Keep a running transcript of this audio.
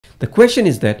The question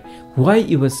is that why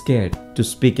you were scared to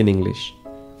speak in English?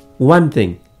 One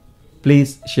thing,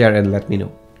 please share and let me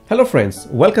know. Hello friends,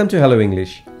 welcome to Hello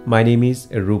English. My name is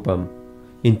Rupam.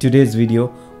 In today's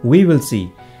video, we will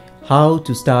see how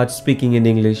to start speaking in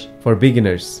English for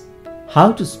beginners.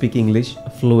 How to speak English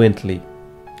fluently.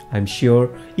 I'm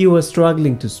sure you are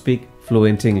struggling to speak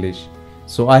fluent English.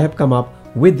 So I have come up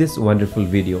with this wonderful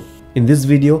video. In this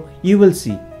video, you will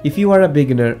see if you are a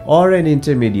beginner or an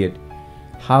intermediate,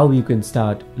 how you can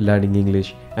start learning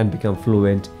English and become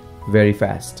fluent very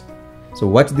fast. So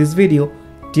watch this video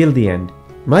till the end.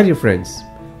 My dear friends,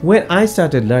 when I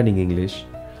started learning English,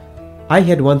 I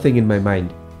had one thing in my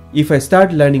mind. If I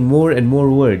start learning more and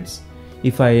more words,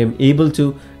 if I am able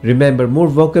to remember more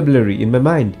vocabulary in my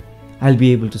mind, I'll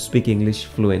be able to speak English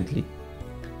fluently.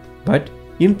 But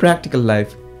in practical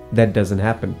life, that doesn't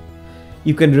happen.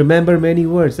 You can remember many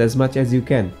words as much as you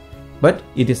can, but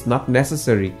it is not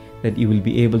necessary that you will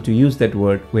be able to use that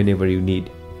word whenever you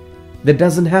need. That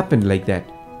doesn't happen like that.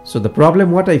 So the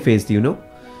problem what I faced,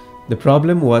 the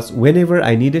problem was whenever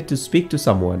I needed to speak to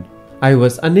someone, I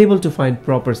was unable to find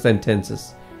proper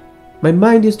sentences. My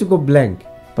mind used to go blank,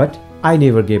 but I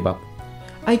never gave up.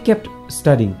 I kept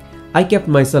studying. I kept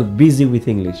myself busy with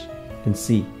English. And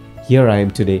see, here I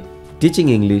am today, teaching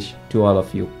English to all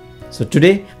of you. So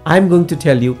today, I'm going to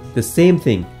tell you the same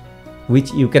thing,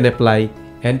 which you can apply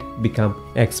and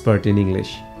become expert in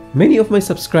English. Many of my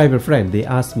subscriber friends, they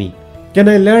ask me, can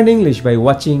I learn English by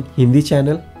watching Hindi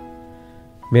channel?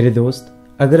 मेरे दोस्त,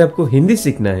 अगर आपको हिंदी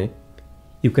सीखना है,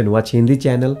 you can watch Hindi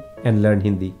channel and learn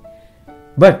Hindi.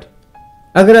 But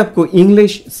अगर आपको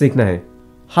English सीखना है,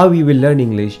 how you will learn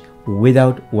English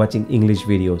without watching English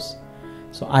videos?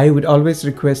 So I would always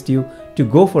request you to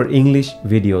go for English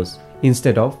videos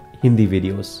instead of Hindi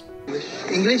videos.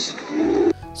 English.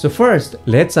 So first,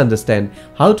 let's understand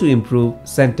how to improve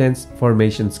sentence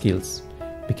formation skills.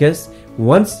 Because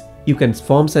once you can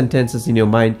form sentences in your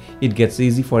mind, it gets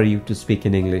easy for you to speak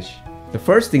in English. The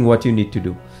first thing what you need to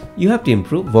do, you have to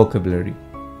improve vocabulary.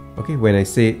 Okay, when I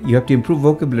say you have to improve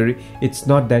vocabulary, it's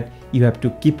not that you have to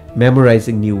keep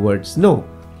memorizing new words. No,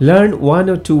 learn 1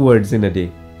 or 2 words in a day.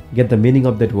 Get the meaning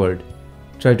of that word.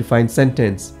 Try to find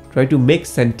sentence. Try to make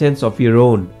sentence of your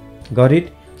own. Got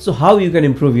it? So how you can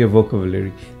improve your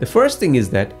vocabulary? The first thing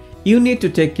is that you need to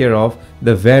take care of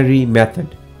the very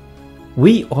method.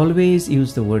 We always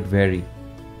use the word very.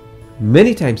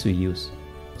 Many times we use.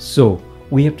 So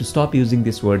we have to stop using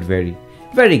this word very.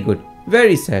 Very good,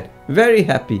 very sad, very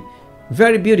happy,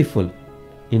 very beautiful.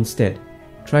 Instead,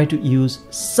 try to use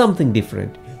something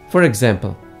different. For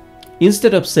example,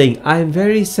 instead of saying I am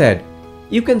very sad,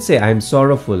 you can say I am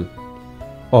sorrowful.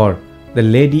 Or the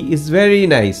lady is very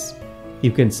nice. You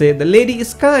can say the lady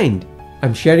is kind.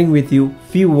 I'm sharing with you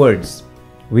few words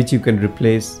which you can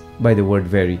replace by the word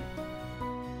very.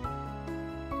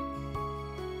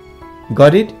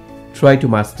 Got it? Try to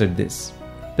master this.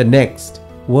 The next,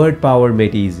 Word Power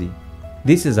Made Easy.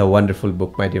 This is a wonderful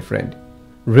book, my dear friend.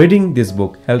 Reading this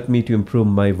book helped me to improve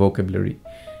my vocabulary.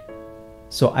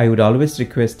 So I would always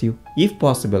request you, if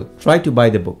possible, try to buy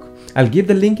the book. I'll give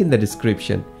the link in the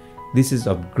description. This is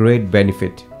of great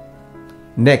benefit.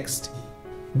 Next,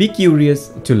 be curious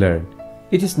to learn.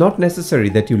 It is not necessary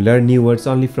that you learn new words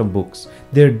only from books.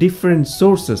 There are different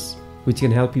sources which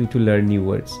can help you to learn new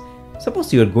words.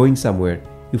 Suppose you are going somewhere,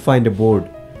 you find a board,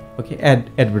 okay,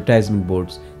 advertisement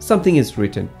boards. Something is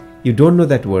written. You don't know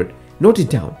that word. Note it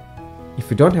down.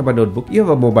 If you don't have a notebook, you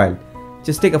have a mobile.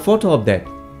 Just take a photo of that,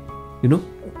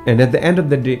 and at the end of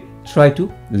the day, try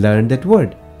to learn that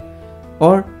word.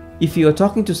 Or if you are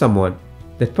talking to someone,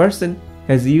 that person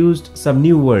has used some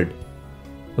new word.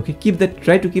 Okay,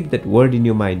 try to keep that word in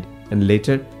your mind and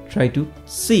later try to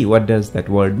see what does that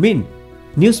word mean.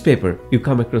 Newspaper, you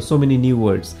come across so many new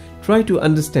words. Try to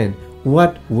understand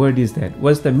what word is that,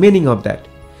 what's the meaning of that.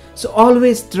 So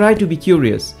always try to be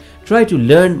curious. Try to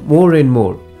learn more and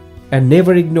more and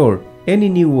never ignore any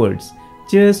new words.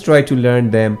 Just try to learn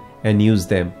them and use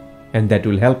them, and that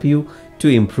will help you to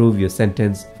improve your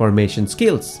sentence formation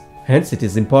skills. Hence, it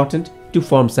is important to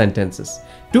form sentences.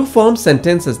 To form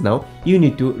sentences now, you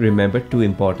need to remember 2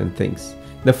 important things.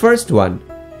 The first one,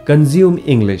 consume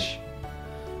English.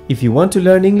 If you want to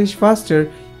learn English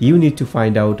faster, you need to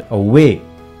find out a way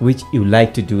which you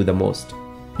like to do the most.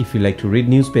 If you like to read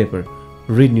newspaper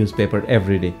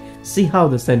every day. See how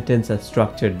the sentences are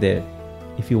structured there.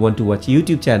 If you want to watch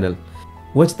YouTube channel,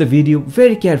 watch the video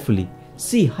very carefully.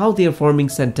 See how they are forming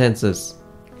sentences.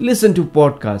 Listen to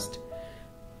podcast.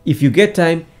 If you get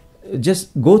time,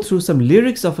 just go through some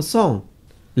lyrics of a song.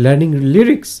 Learning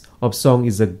lyrics of song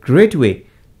is a great way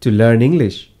to learn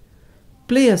English.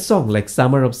 Play a song like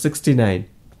Summer of '69.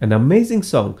 An amazing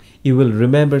song. You will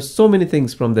remember so many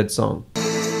things from that song.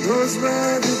 Those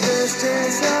were the best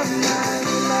days of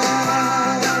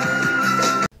my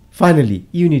life. Finally,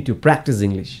 you need to practice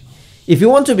English. If you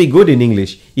want to be good in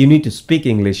English, you need to speak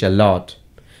English a lot.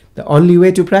 The only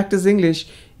way to practice English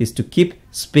is to keep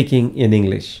speaking in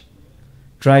English.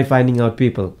 Try finding out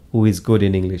people who is good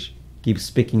in English. Keep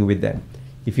speaking with them.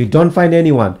 If you don't find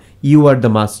anyone, you are the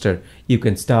master. You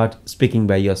can start speaking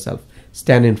by yourself.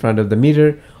 Stand in front of the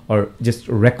mirror or just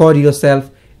record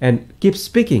yourself and keep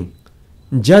speaking.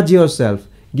 Judge yourself.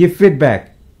 Give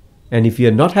feedback. And if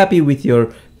you're not happy with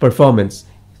your performance,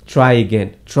 try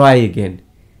again. Try again.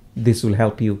 This will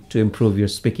help you to improve your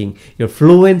speaking. Your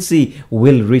fluency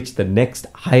will reach the next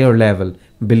higher level.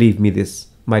 Believe me this,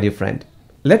 my dear friend.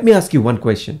 Let me ask you one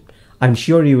question. I'm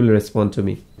sure you will respond to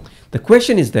me. The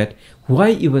question is that why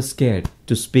you were scared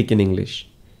to speak in English?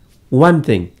 One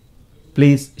thing.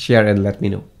 Please share and let me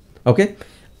know. Okay?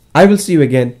 I will see you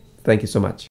again. Thank you so much.